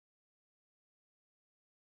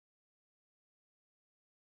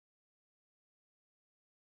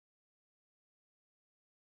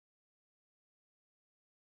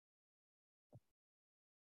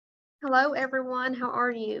Hello, everyone. How are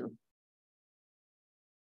you?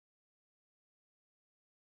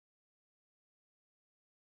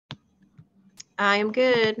 I am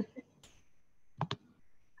good.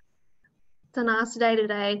 It's a nice day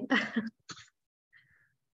today.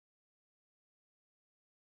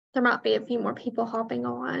 There might be a few more people hopping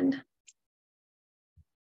on.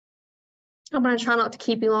 I'm going to try not to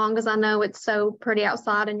keep you long because I know it's so pretty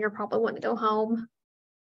outside and you're probably wanting to go home.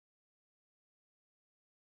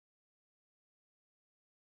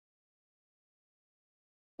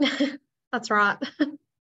 That's right.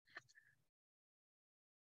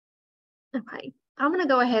 Okay, I'm going to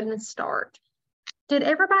go ahead and start. Did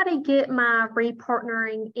everybody get my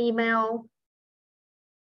repartnering email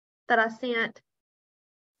that I sent?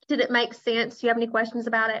 Did it make sense? Do you have any questions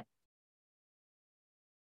about it?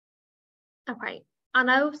 Okay, I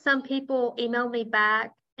know some people email me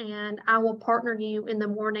back and I will partner you in the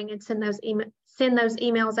morning and send those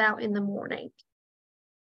emails out in the morning.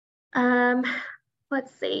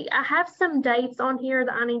 Let's see. I have some dates on here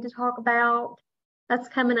that I need to talk about. That's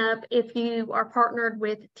coming up if you are partnered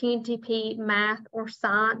with TNTP Math or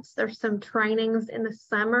Science. There's some trainings in the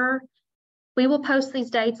summer. We will post these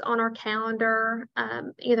dates on our calendar.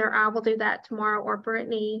 Either I will do that tomorrow or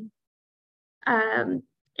Brittany.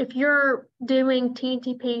 If you're doing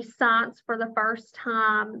TNTP Science for the first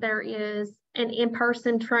time, there is an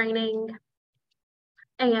in-person training,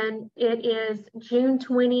 and it is June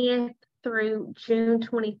 20th through June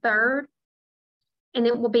 23rd, and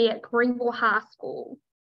it will be at Greenville High School.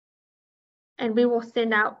 And we will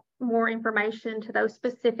send out more information to those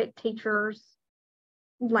specific teachers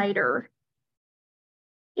later.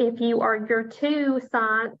 If you are year 2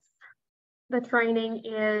 Science, the training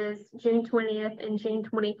is June 20th and June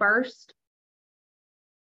 21st.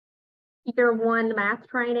 Year 1 Math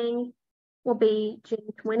training will be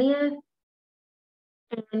June 20th.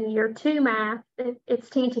 And year 2 Math, it's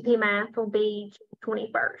TNTP Math, will be June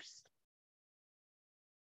 21st.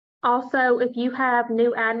 Also, if you have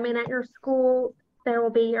new admin at your school, there will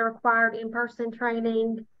be a required in-person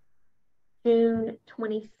training June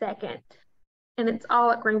 22nd. And it's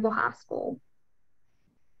all at Greenville High School.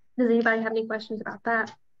 Does anybody have any questions about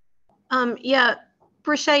that? Yeah,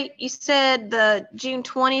 appreciate you said the June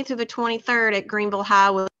 20th through the 23rd at Greenville High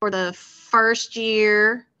was for the first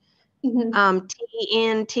year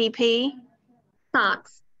TNTP.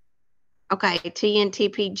 Science. Okay,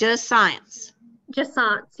 TNTP, just science. Just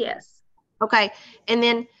science, yes. Okay, and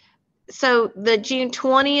then so the June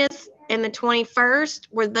 20th and the 21st,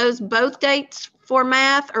 were those both dates for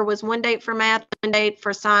math, or was one date for math, one date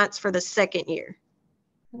for science for the second year?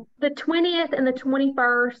 The 20th and the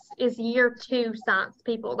 21st is year 2 Science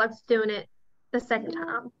people. That's doing it the second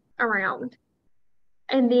time around.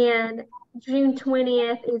 And then June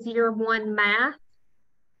 20th is year 1 Math.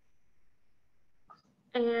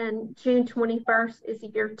 And June 21st is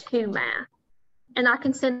year 2 Math. And I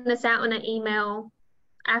can send this out in an email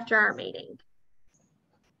after our meeting.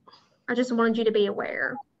 I just wanted you to be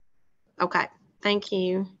aware. Okay, thank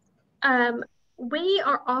you. We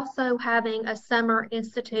are also having a summer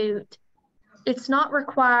institute. It's not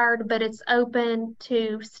required, but it's open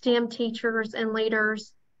to STEM teachers and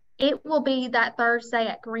leaders. It will be that Thursday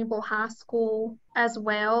at Greenville High School as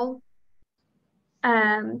well.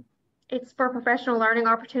 It's for professional learning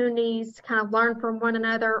opportunities to kind of learn from one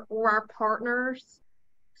another or our partners.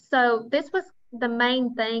 So this was the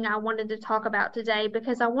main thing I wanted to talk about today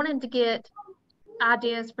because I wanted to get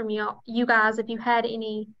ideas from you guys if you had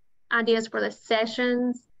any ideas for the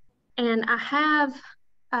sessions. And I have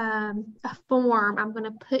a form I'm going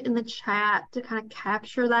to put in the chat to kind of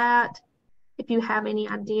capture that if you have any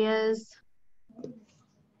ideas.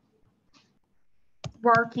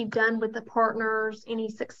 Work you've done with the partners, any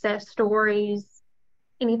success stories,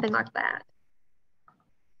 anything like that.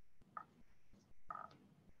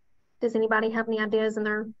 Does anybody have any ideas in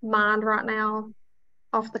their mind right now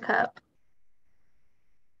off the cuff?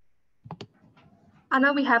 I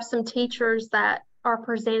know we have some teachers that are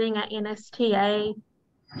presenting at NSTA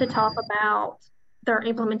to talk about their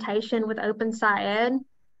implementation with OpenSciEd.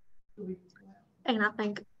 And I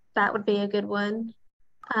think that would be a good one.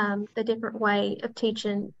 The different way of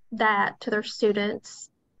teaching that to their students.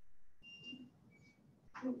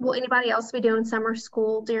 Will anybody else be doing summer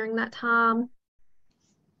school during that time?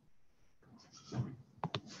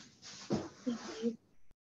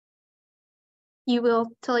 You will,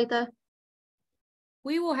 Talitha?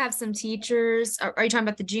 We will have some teachers. Are you talking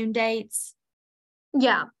about the June dates?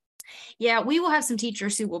 Yeah. Yeah, we will have some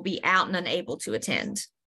teachers who will be out and unable to attend.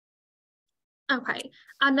 Okay.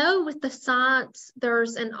 I know with the science,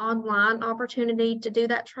 there's an online opportunity to do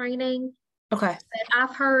that training. Okay. But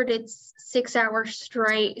I've heard it's 6 hours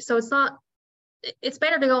straight. So it's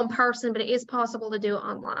better to go in person, but it is possible to do it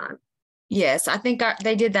online. Yes, I think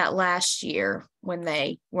they did that last year when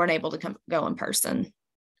they weren't able to go in person.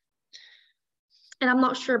 And I'm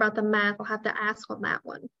not sure about the math. I'll have to ask on that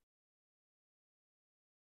one.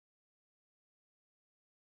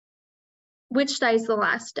 Which day is the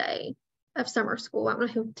last day of summer school? I don't know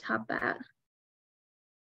who typed that.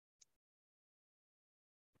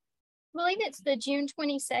 I believe it's the June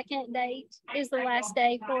 22nd date is the last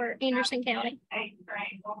day for Anderson County. Anderson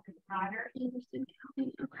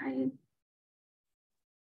County, okay.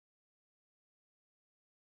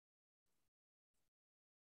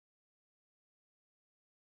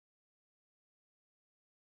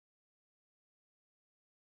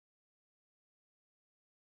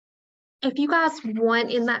 If you guys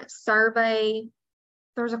want in that survey,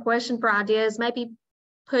 there's a question for ideas, maybe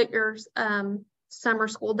put your summer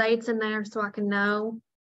school dates in there so I can know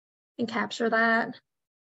and capture that.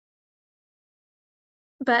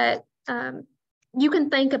 But you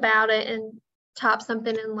can think about it and type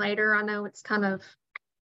something in later. I know it's kind of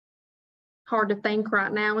hard to think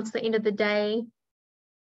right now. It's the end of the day.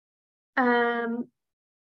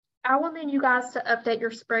 I will need you guys to update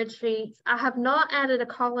your spreadsheets. I have not added a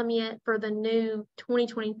column yet for the new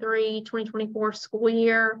 2023-2024 school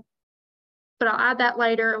year, but I'll add that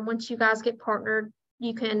later. And once you guys get partnered,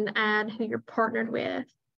 you can add who you're partnered with.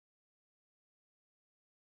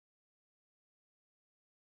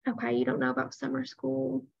 Okay, you don't know about summer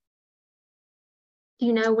school. Do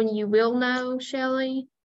you know when you will know, Shelley?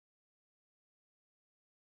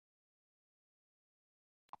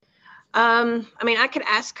 I mean, I could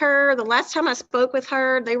ask her. The last time I spoke with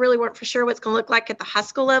her, they really weren't for sure what it's going to look like at the high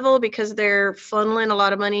school level because they're funneling a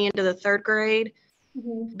lot of money into the third grade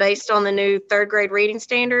based on the new third grade reading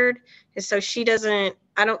standard. And so she doesn't,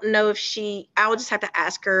 I don't know if I will just have to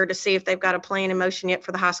ask her to see if they've got a plan in motion yet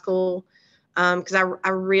for the high school. Because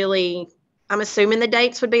I'm assuming the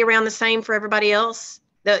dates would be around the same for everybody else.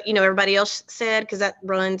 Everybody else said, because that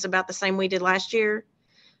runs about the same we did last year,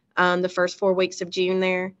 the first 4 weeks of June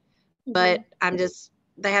there. But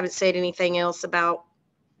they haven't said anything else about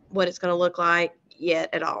what it's going to look like yet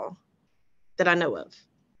at all that I know of.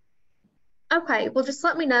 Okay, well, just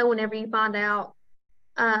let me know whenever you find out.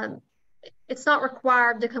 It's not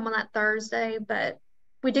required to come on that Thursday, but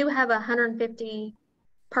we do have a 150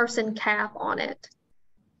 person cap on it.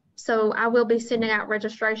 So I will be sending out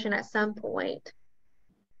registration at some point.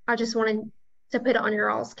 I just wanted to put it on your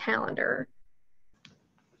all's calendar.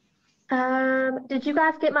 Did you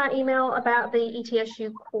guys get my email about the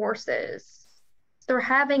ETSU courses? They're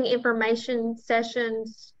having information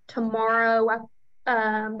sessions tomorrow.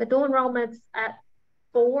 The dual enrollment's at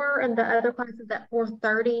 4 and the other classes at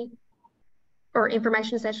 4:30, or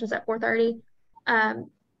information sessions at 4:30.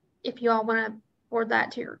 If you all want to forward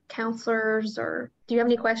that to your counselors, or do you have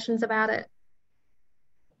any questions about it?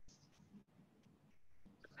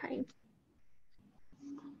 Okay.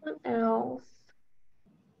 What else?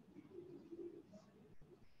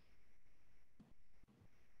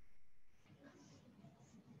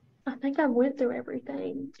 I think I went through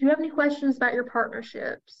everything. Do you have any questions about your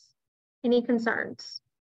partnerships? Any concerns?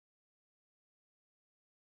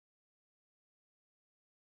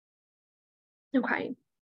 Okay.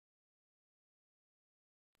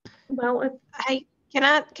 Well, Hey, can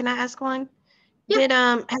I ask one?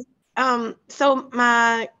 Yeah. So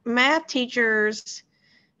my math teachers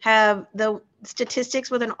have the statistics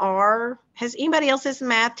with an R. Has anybody else's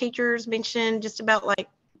math teachers mentioned just about like,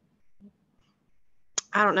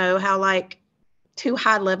 I don't know how like too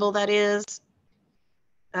high level that is?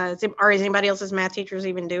 Is anybody else's math teachers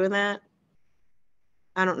even doing that?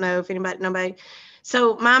 I don't know if nobody.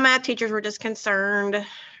 So my math teachers were just concerned.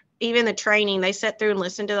 Even the training, they sat through and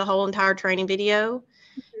listened to the whole entire training video.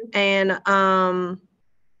 And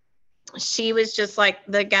she was just like,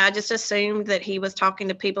 the guy just assumed that he was talking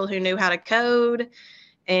to people who knew how to code,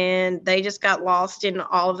 and they just got lost in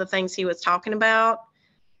all of the things he was talking about,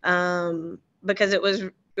 because it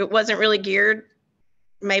wasn't really geared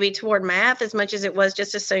maybe toward math as much as it was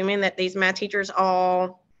just assuming that these math teachers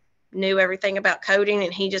all knew everything about coding,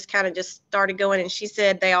 and he just kind of just started going, and she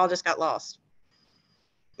said they all just got lost.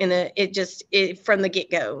 And it from the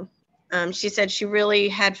get-go. She said she really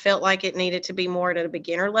had felt like it needed to be more at a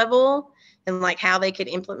beginner level and like how they could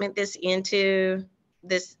implement this into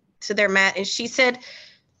to their math. And she said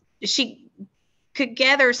she could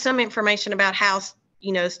gather some information about how,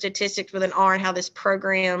 statistics with an R and how this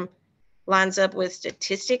program lines up with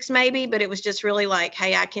statistics maybe, but it was just really like,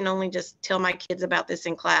 hey, I can only just tell my kids about this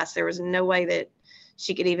in class. There was no way that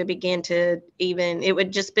she could even begin to it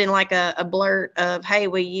would just been like a blurt of, hey,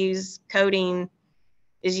 we use coding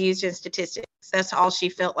is used in statistics. That's all she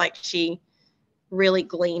felt like she really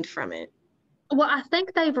gleaned from it. Well, I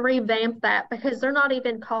think they've revamped that because they're not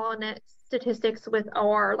even calling it statistics with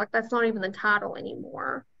R. Like that's not even the title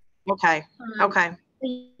anymore. Okay. Okay.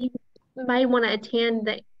 You may want to attend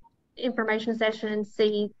the information session and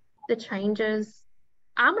see the changes.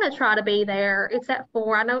 I'm going to try to be there. It's at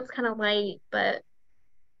 4. I know it's kind of late, but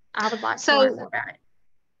I would like to learn more about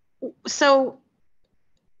it. So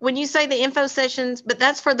when you say the info sessions, but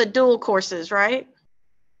that's for the dual courses, right?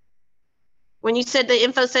 When you said the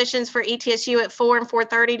info sessions for ETSU at 4 and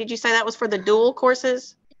 4:30, did you say that was for the dual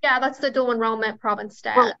courses? Yeah, that's the dual enrollment province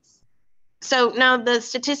stats. Well, so now the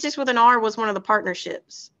statistics with an R was one of the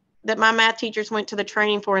partnerships that my math teachers went to the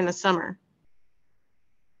training for in the summer.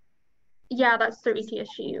 Yeah, that's through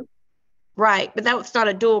ETSU. Right, but that was not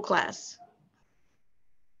a dual class.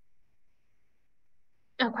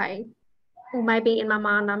 Okay. Well, maybe in my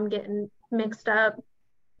mind I'm getting mixed up.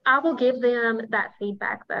 I will give them that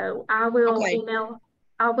feedback though. I will email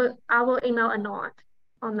Anant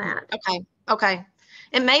on that. Okay. Okay.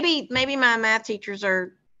 And maybe my math teachers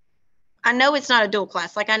I know it's not a dual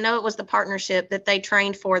class. Like I know it was the partnership that they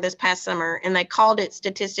trained for this past summer and they called it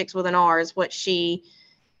statistics with an R is what she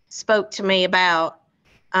spoke to me about.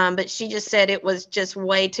 But she just said it was just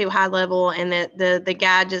way too high level and that the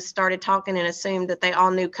guy just started talking and assumed that they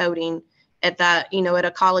all knew coding at that, at a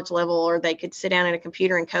college level, or they could sit down at a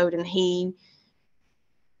computer and code. And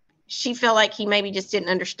she felt like he maybe just didn't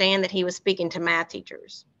understand that he was speaking to math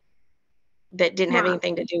teachers that didn't have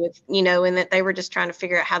anything to do with, and that they were just trying to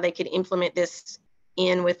figure out how they could implement this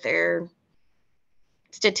in with their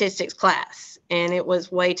statistics class. And it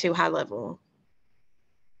was way too high level.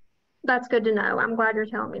 That's good to know. I'm glad you're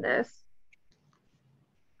telling me this.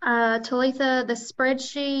 Talitha, the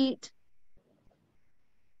spreadsheet,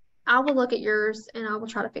 I will look at yours and I will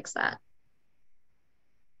try to fix that.